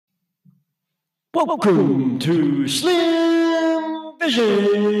Welcome to Slim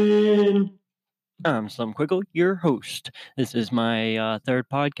Vision. I'm Slim Quiggle, your host. This is my third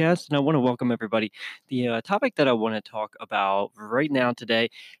podcast, and I want to welcome everybody. The topic that I want to talk about right now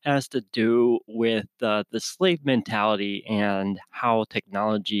today has to do with the slave mentality and how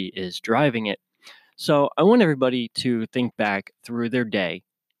technology is driving it. So I want everybody to think back through their day,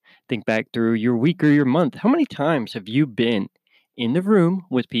 think back through your week or your month. How many times have you been in the room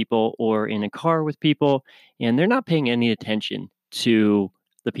with people or in a car with people and they're not paying any attention to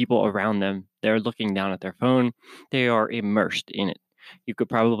the people around them? They're looking down at their phone, they are immersed in it. You could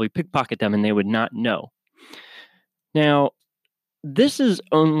probably pickpocket them and they would not know. Now, this is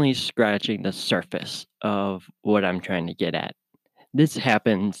only scratching the surface of what I'm trying to get at. This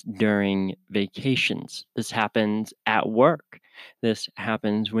happens during vacations. This happens at work. This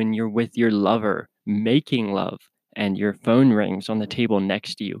happens when you're with your lover, making love, and your phone rings on the table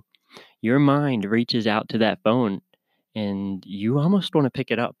next to you. Your mind reaches out to that phone and you almost want to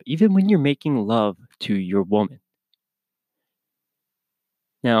pick it up, even when you're making love to your woman.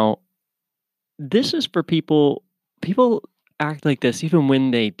 Now, this is for people act like this even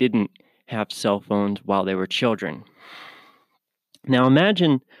when they didn't have cell phones while they were children. Now,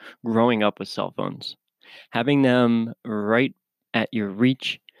 imagine growing up with cell phones, having them right at your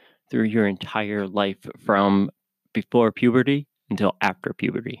reach through your entire life from before puberty until after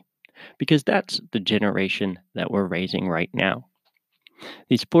puberty, because that's the generation that we're raising right now.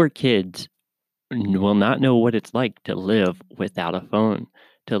 These poor kids will not know what it's like to live without a phone,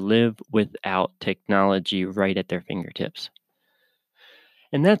 to live without technology right at their fingertips.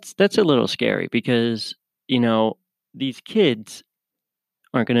 And that's a little scary because, you know, these kids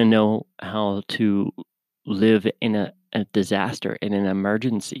aren't going to know how to live in a disaster, in an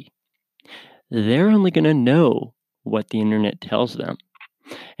emergency. They're only going to know what the internet tells them.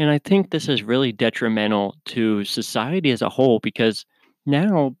 And I think this is really detrimental to society as a whole because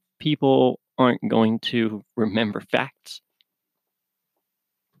now people aren't going to remember facts.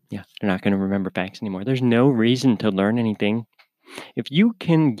 Yeah, they're not going to remember facts anymore. There's no reason to learn anything. If you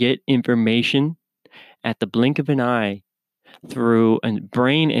can get information at the blink of an eye through a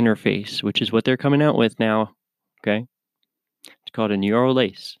brain interface, which is what they're coming out with now, okay? It's called a neural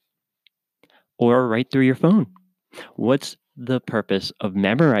lace, or right through your phone. What's the purpose of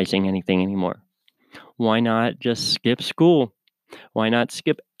memorizing anything anymore? Why not just skip school? Why not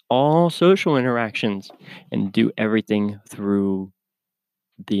skip all social interactions and do everything through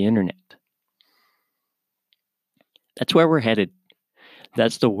the internet? That's where we're headed.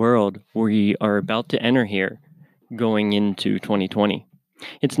 That's the world we are about to enter here going into 2020.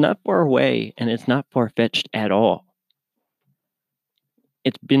 It's not far away and it's not far fetched at all.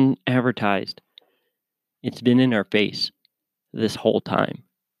 It's been advertised, it's been in our face this whole time.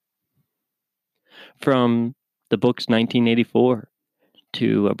 From the books 1984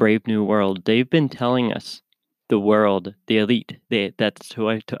 to A Brave New World, they've been telling us the world, the elite, that's who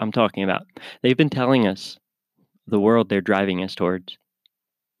I'm talking about. They've been telling us the world they're driving us towards.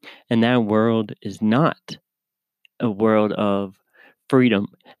 And that world is not a world of freedom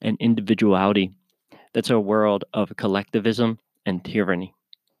and individuality. That's a world of collectivism and tyranny.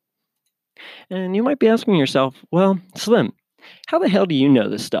 And you might be asking yourself, well, Slim, how the hell do you know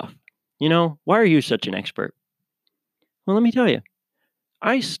this stuff? You know, why are you such an expert? Well, let me tell you,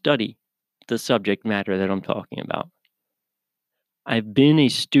 I study the subject matter that I'm talking about. I've been a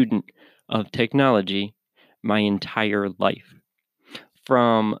student of technology my entire life.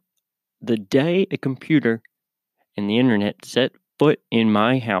 From the day a computer and the internet set foot in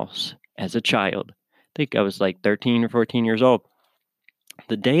my house as a child, I think I was like 13 or 14 years old.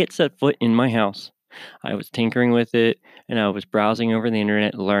 The day it set foot in my house, I was tinkering with it and I was browsing over the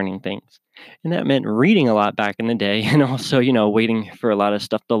internet, learning things. And that meant reading a lot back in the day and also, waiting for a lot of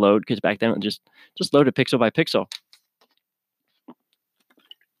stuff to load because back then it just loaded pixel by pixel.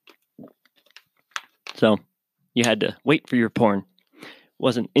 So you had to wait for your porn. It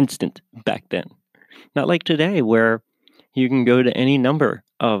wasn't instant back then. Not like today where you can go to any number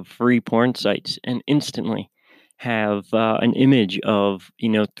of free porn sites and instantly have an image of,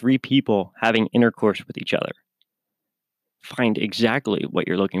 three people having intercourse with each other. Find exactly what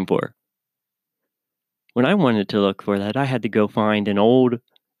you're looking for. When I wanted to look for that, I had to go find an old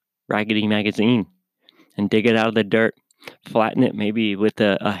raggedy magazine and dig it out of the dirt, flatten it maybe with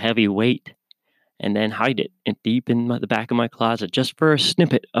a heavy weight, and then hide it deep in the back of my closet just for a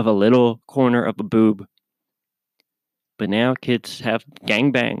snippet of a little corner of a boob. But now kids have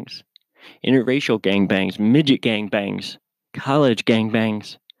gangbangs, interracial gangbangs, midget gangbangs, college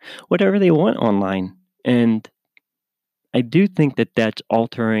gangbangs, whatever they want online. And I do think that that's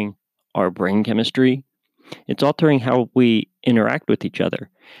altering our brain chemistry. It's altering how we interact with each other.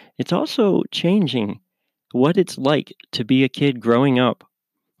 It's also changing what it's like to be a kid growing up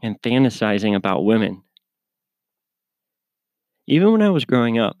and fantasizing about women. Even when I was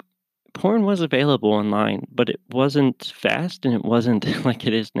growing up, porn was available online, but it wasn't fast and it wasn't like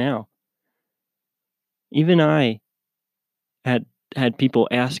it is now. Even I had had people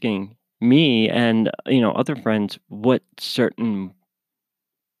asking me and other friends what certain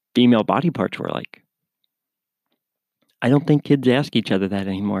female body parts were like. I don't think kids ask each other that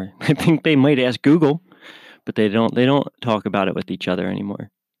anymore. I think they might ask Google, but they don't talk about it with each other anymore.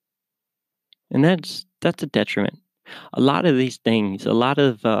 And that's a detriment. A lot of these things, a lot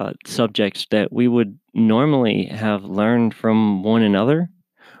of subjects that we would normally have learned from one another,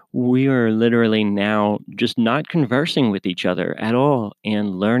 we are literally now just not conversing with each other at all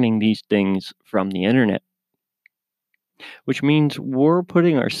and learning these things from the internet, which means we're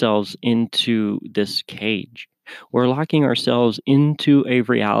putting ourselves into this cage. We're locking ourselves into a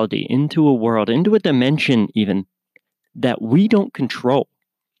reality, into a world, into a dimension even that we don't control.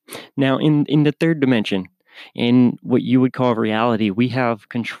 Now, in the third dimension, in what you would call reality, we have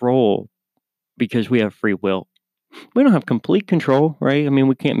control because we have free will. We don't have complete control, right? I mean,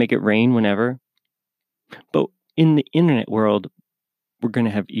 we can't make it rain whenever. But in the internet world, we're going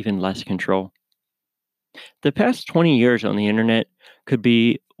to have even less control. The past 20 years on the internet could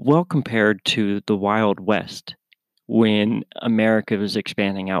be well compared to the Wild West when America was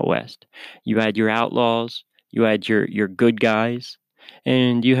expanding out west. You had your outlaws, you had your good guys,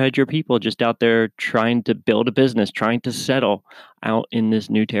 and you had your people just out there trying to build a business, trying to settle out in this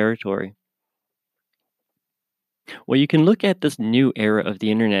new territory. Well, you can look at this new era of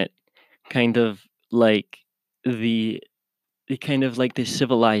the internet kind of like the kind of like the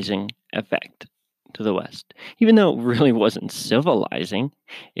civilizing effect to the West. Even though it really wasn't civilizing,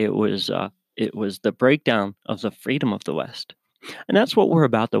 it was the breakdown of the freedom of the West. And that's what we're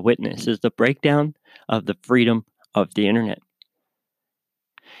about to witness is the breakdown of the freedom of the internet.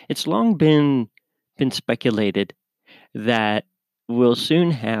 It's long been speculated that we'll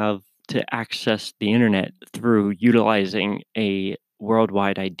soon have to access the internet through utilizing a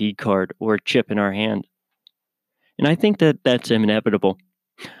worldwide ID card or chip in our hand. And I think that that's inevitable.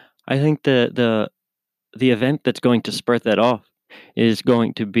 I think the event that's going to spurt that off is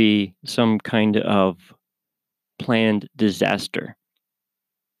going to be some kind of planned disaster,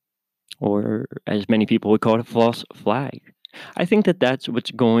 or as many people would call it, a false flag. I think that that's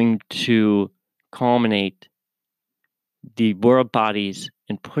what's going to culminate the world bodies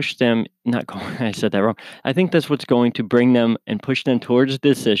and push them not go I said that wrong. I think that's what's going to bring them and push them towards a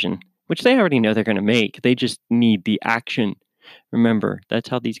decision, which they already know they're gonna make. They just need the action. Remember, that's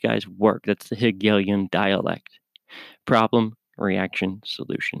how these guys work. That's the Hegelian dialect. Problem, reaction,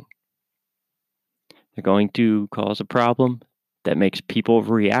 solution. They're going to cause a problem that makes people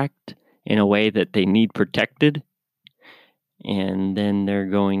react in a way that they need protected, and then they're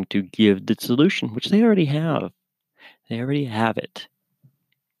going to give the solution, which they already have. They already have it.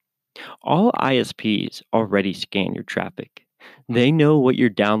 All ISPs already scan your traffic. They know what you're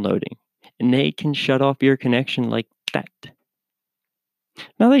downloading, and they can shut off your connection like that.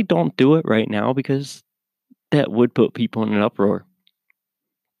 Now, they don't do it right now because that would put people in an uproar,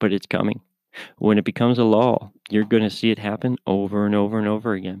 but it's coming. When it becomes a law, you're going to see it happen over and over and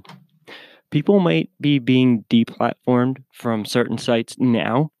over again. People might be being deplatformed from certain sites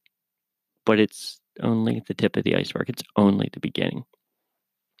now, but it's only the tip of the iceberg. It's only the beginning.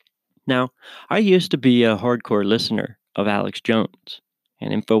 Now, I used to be a hardcore listener of Alex Jones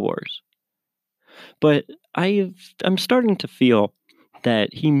and InfoWars, but I'm starting to feel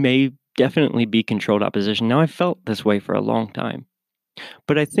that he may definitely be controlled opposition. Now, I've felt this way for a long time,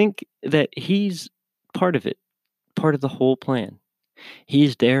 but I think that he's part of it, part of the whole plan.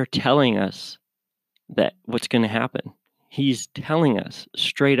 He's there telling us that what's going to happen. He's telling us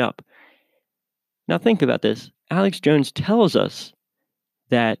straight up. Now, think about this. Alex Jones tells us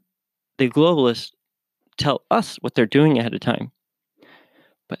that the globalists tell us what they're doing ahead of time.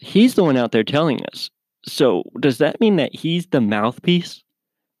 But he's the one out there telling us. So does that mean that he's the mouthpiece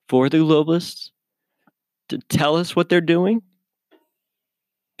for the globalists to tell us what they're doing?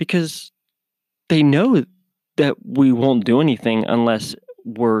 Because they know that we won't do anything unless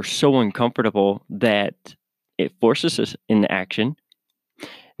we're so uncomfortable that it forces us into action.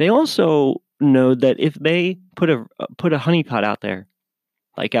 They also know that if they put a honeypot out there,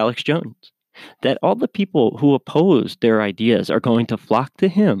 like Alex Jones, that all the people who oppose their ideas are going to flock to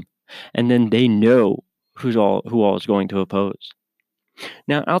him, and then they know who all is going to oppose.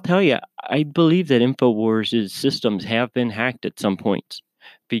 Now, I'll tell you, I believe that Infowars' systems have been hacked at some points.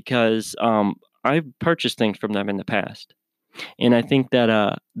 because I've purchased things from them in the past. And I think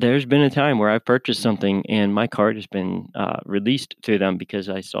that there's been a time where I've purchased something and my card has been released to them because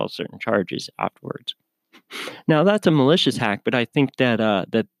I saw certain charges afterwards. Now that's a malicious hack, but I think that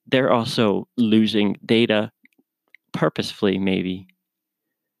that they're also losing data purposefully, maybe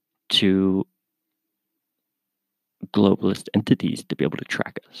to globalist entities to be able to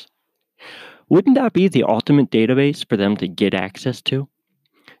track us. Wouldn't that be the ultimate database for them to get access to?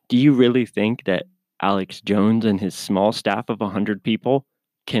 Do you really think that Alex Jones and his small staff of 100 people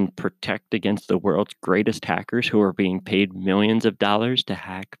can protect against the world's greatest hackers who are being paid millions of dollars to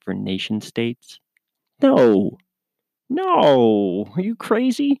hack for nation states? No. No. Are you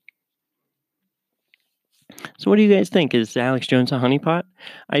crazy? So what do you guys think? Is Alex Jones a honeypot?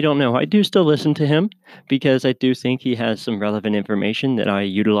 I don't know. I do still listen to him because I do think he has some relevant information that I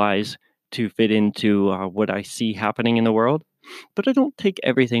utilize to fit into what I see happening in the world. But I don't take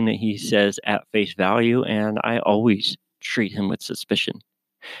everything that he says at face value, and I always treat him with suspicion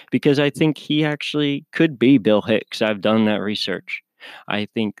because I think he actually could be Bill Hicks. I've done that research. I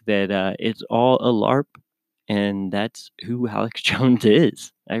think that it's all a LARP, and that's who Alex Jones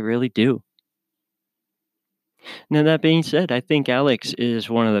is. I really do. Now, that being said, I think Alex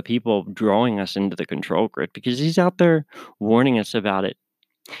is one of the people drawing us into the control grid because he's out there warning us about it.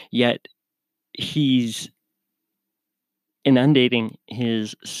 Yet he's inundating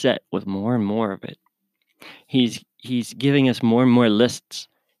his set with more and more of it. He's giving us more and more lists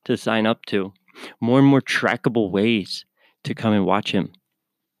to sign up to, more and more trackable ways to come and watch him.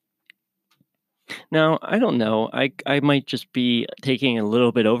 Now, I don't know. I might just be taking a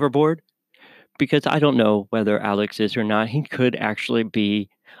little bit overboard because I don't know whether Alex is or not. He could actually be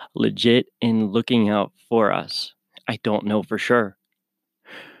legit in looking out for us. I don't know for sure,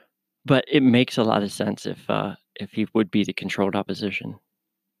 but it makes a lot of sense if he would be the controlled opposition,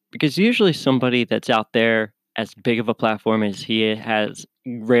 because usually somebody that's out there as big of a platform as he has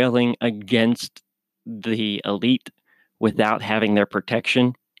railing against the elite without having their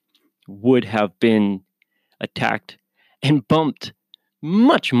protection would have been attacked and bumped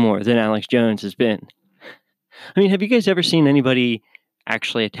much more than Alex Jones has been. I mean, have you guys ever seen anybody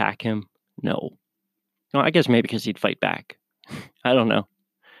actually attack him? No. Well, I guess maybe because he'd fight back. I don't know.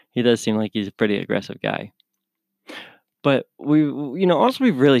 He does seem like he's a pretty aggressive guy. But also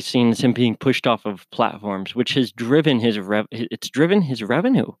we've really seen is him being pushed off of platforms, which has driven it's driven his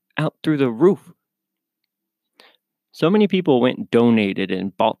revenue out through the roof. So many people went and donated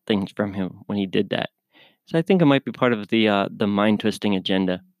and bought things from him when he did that. So I think it might be part of the mind twisting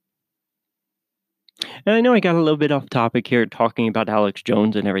agenda. And I know I got a little bit off topic here talking about Alex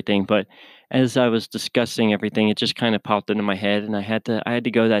Jones and everything, but as I was discussing everything, it just kind of popped into my head, and I had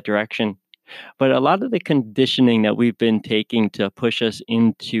to go that direction. But a lot of the conditioning that we've been taking to push us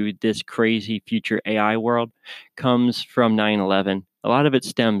into this crazy future AI world comes from 9/11. A lot of it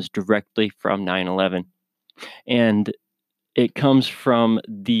stems directly from 9/11. And it comes from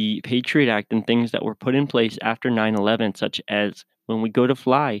the Patriot Act and things that were put in place after 9/11, such as when we go to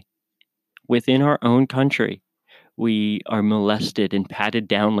fly within our own country, we are molested and patted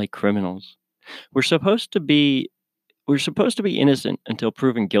down like criminals. We're supposed to be we're supposed to be innocent until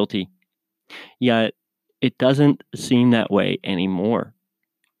proven guilty. Yet it doesn't seem that way anymore.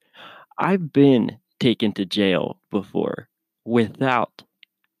 I've been taken to jail before without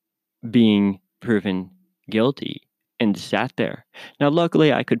being proven guilty and sat there. Now,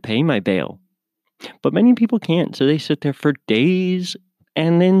 luckily, I could pay my bail, but many people can't. So they sit there for days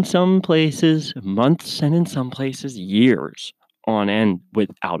and in some places, months, and in some places, years on end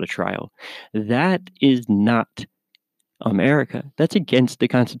without a trial. That is not America. That's against the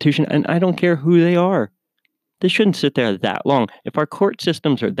Constitution, and I don't care who they are. They shouldn't sit there that long. If our court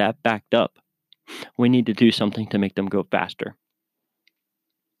systems are that backed up, we need to do something to make them go faster.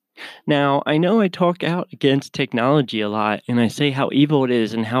 Now, I know I talk out against technology a lot and I say how evil it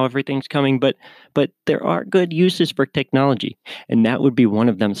is and how everything's coming, but there are good uses for technology, and that would be one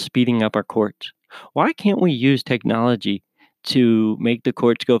of them, speeding up our courts. Why can't we use technology to make the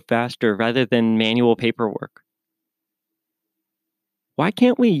courts go faster rather than manual paperwork? Why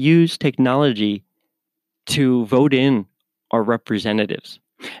can't we use technology to vote in our representatives?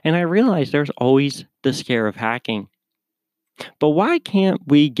 And I realize there's always the scare of hacking, but why can't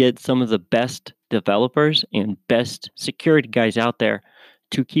we get some of the best developers and best security guys out there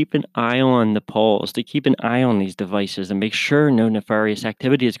to keep an eye on the polls, to keep an eye on these devices and make sure no nefarious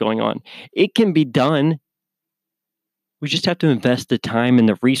activity is going on? It can be done. We just have to invest the time and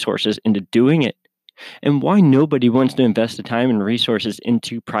the resources into doing it. And why nobody wants to invest the time and resources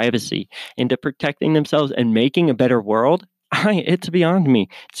into privacy, into protecting themselves and making a better world, It's beyond me.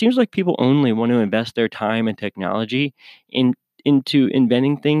 It seems like people only want to invest their time and technology in into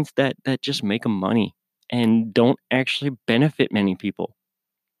inventing things that just make them money and don't actually benefit many people.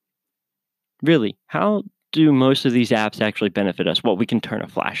 Really, how do most of these apps actually benefit us? Well, we can turn a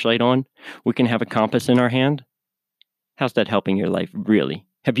flashlight on. We can have a compass in our hand. How's that helping your life, really?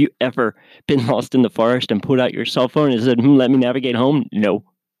 Have you ever been lost in the forest and put out your cell phone and said, let me navigate home? No.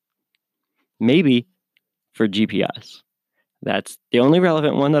 Maybe for GPS. That's the only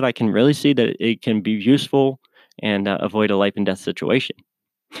relevant one that I can really see that it can be useful and avoid a life and death situation.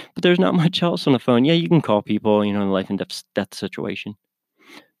 But there's not much else on the phone. Yeah, you can call people, in a life and death situation.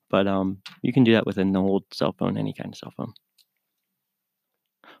 But you can do that with an old cell phone, any kind of cell phone.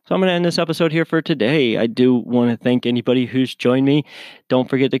 So I'm going to end this episode here for today. I do want to thank anybody who's joined me. Don't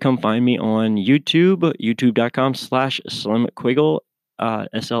forget to come find me on YouTube, youtube.com/SlimQuiggle,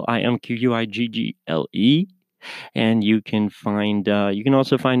 SlimQuiggle. And you can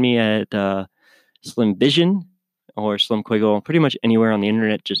also find me at Slim Vision or Slim Quiggle, pretty much anywhere on the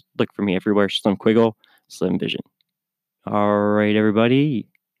internet. Just look for me everywhere. Slim Quiggle, Slim Vision. All right, everybody.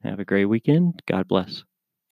 Have a great weekend. God bless.